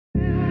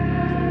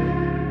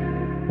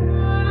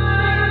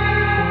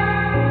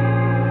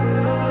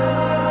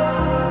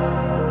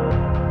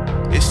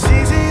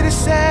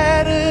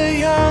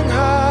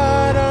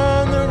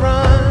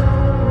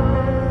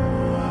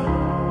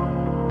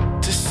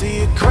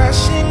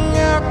crashing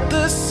out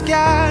the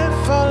sky,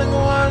 falling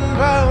one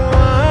by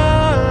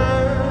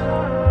one.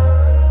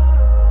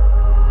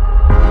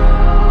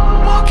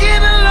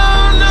 Walking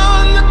alone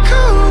on the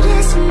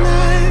coldest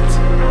night.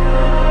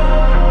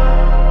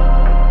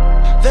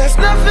 There's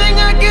nothing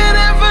I can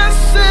ever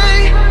say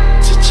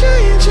to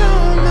change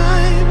your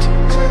mind.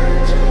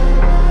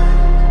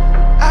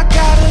 I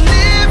gotta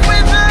live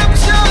without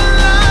your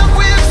love.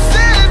 We've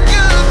said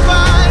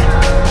goodbye.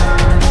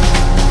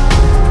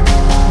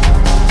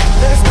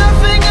 There's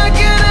nothing I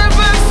can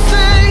ever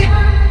say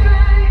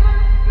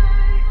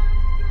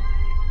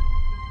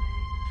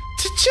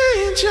to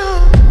change your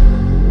mind.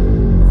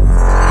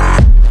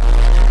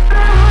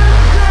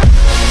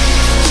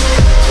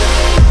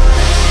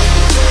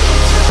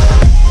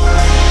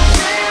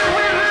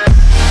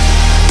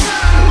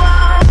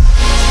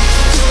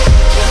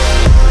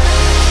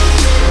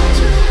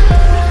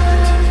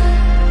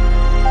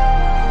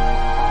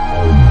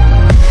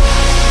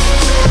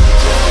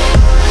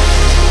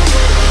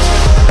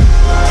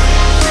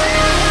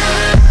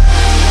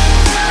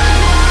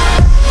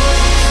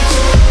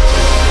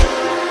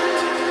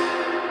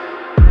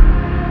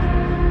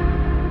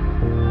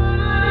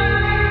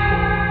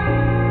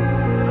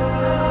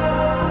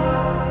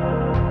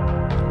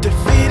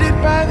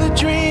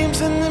 Dreams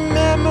and the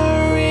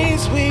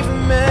memories we've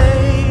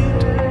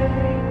made,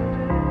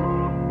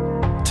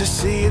 to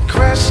see it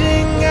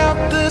crashing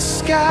out the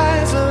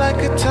skies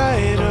like a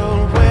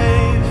tidal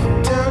wave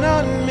down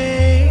on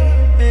me.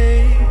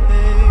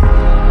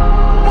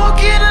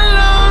 Walking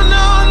alone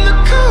on the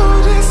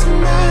coldest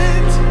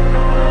night.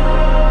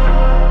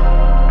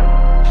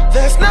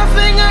 There's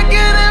nothing I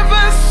can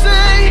ever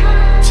say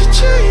to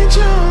change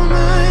your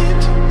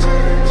mind.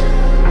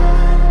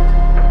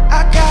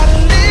 I gotta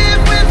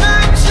live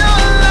without your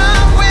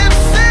love. We've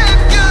said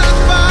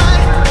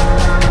goodbye.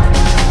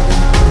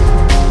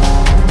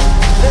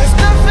 There's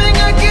nothing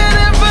I can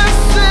ever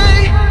say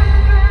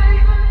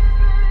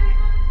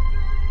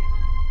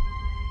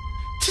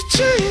to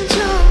change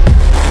your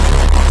mind.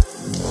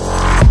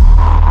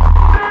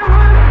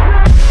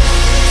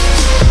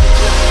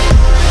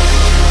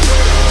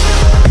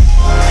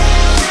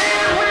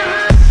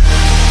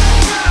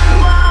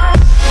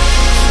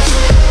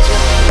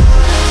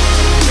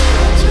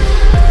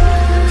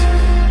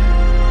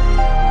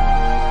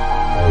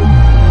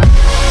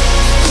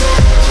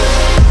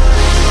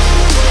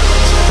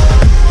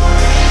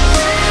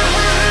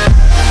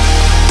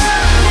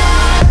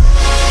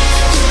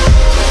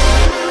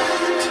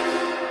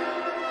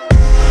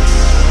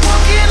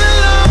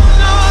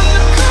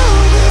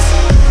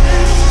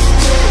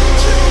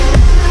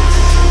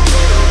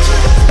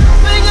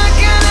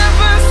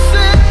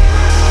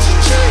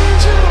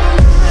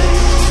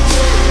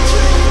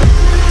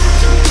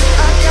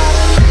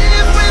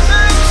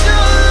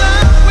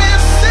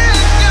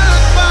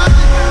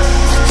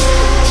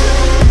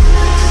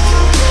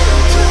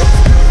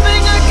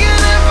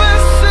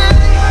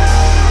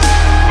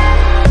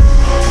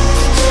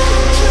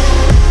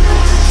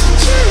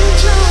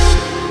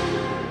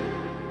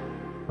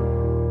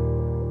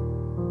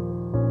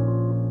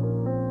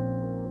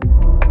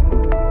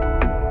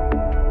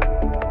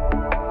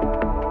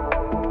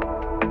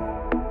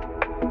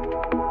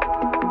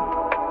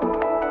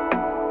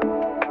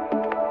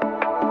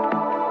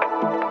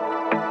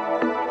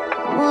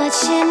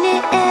 Watching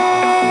it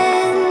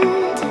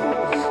end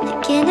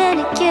again and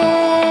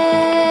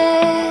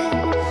again.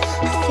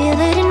 I feel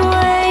it in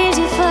waves,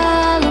 you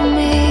follow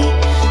me.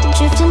 I'm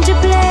drifting to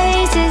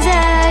places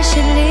I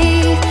should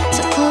leave.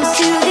 So close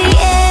to the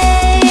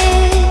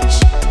edge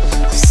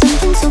of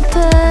something so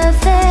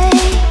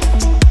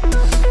perfect.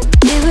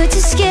 We were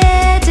too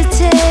scared to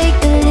take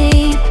the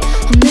leap.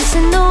 I'm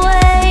missing the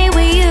way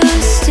we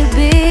used to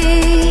be.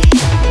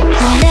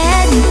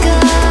 Let me go.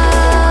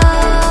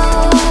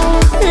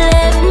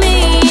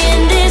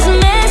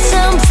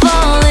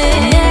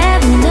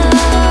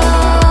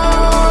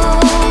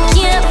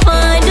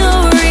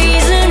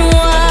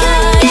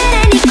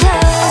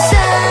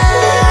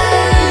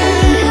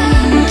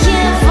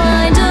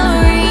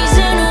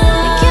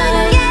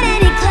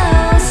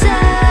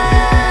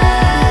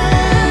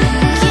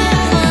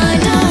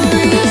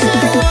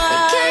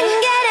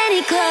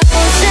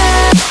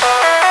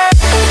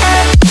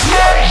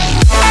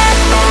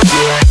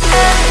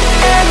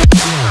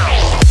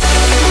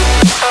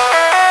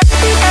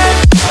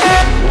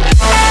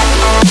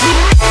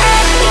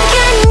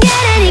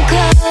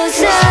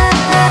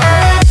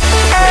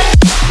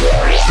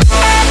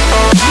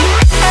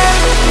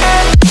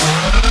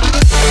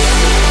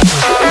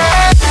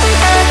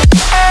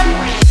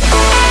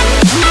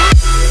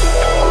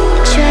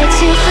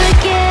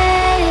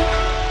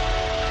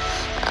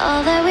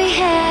 All that we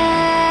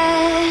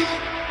had,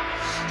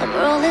 I'm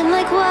rolling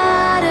like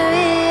water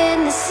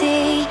in the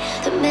sea.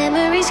 The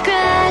memories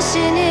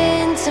crashing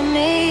into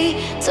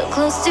me, so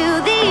close to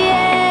the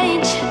edge.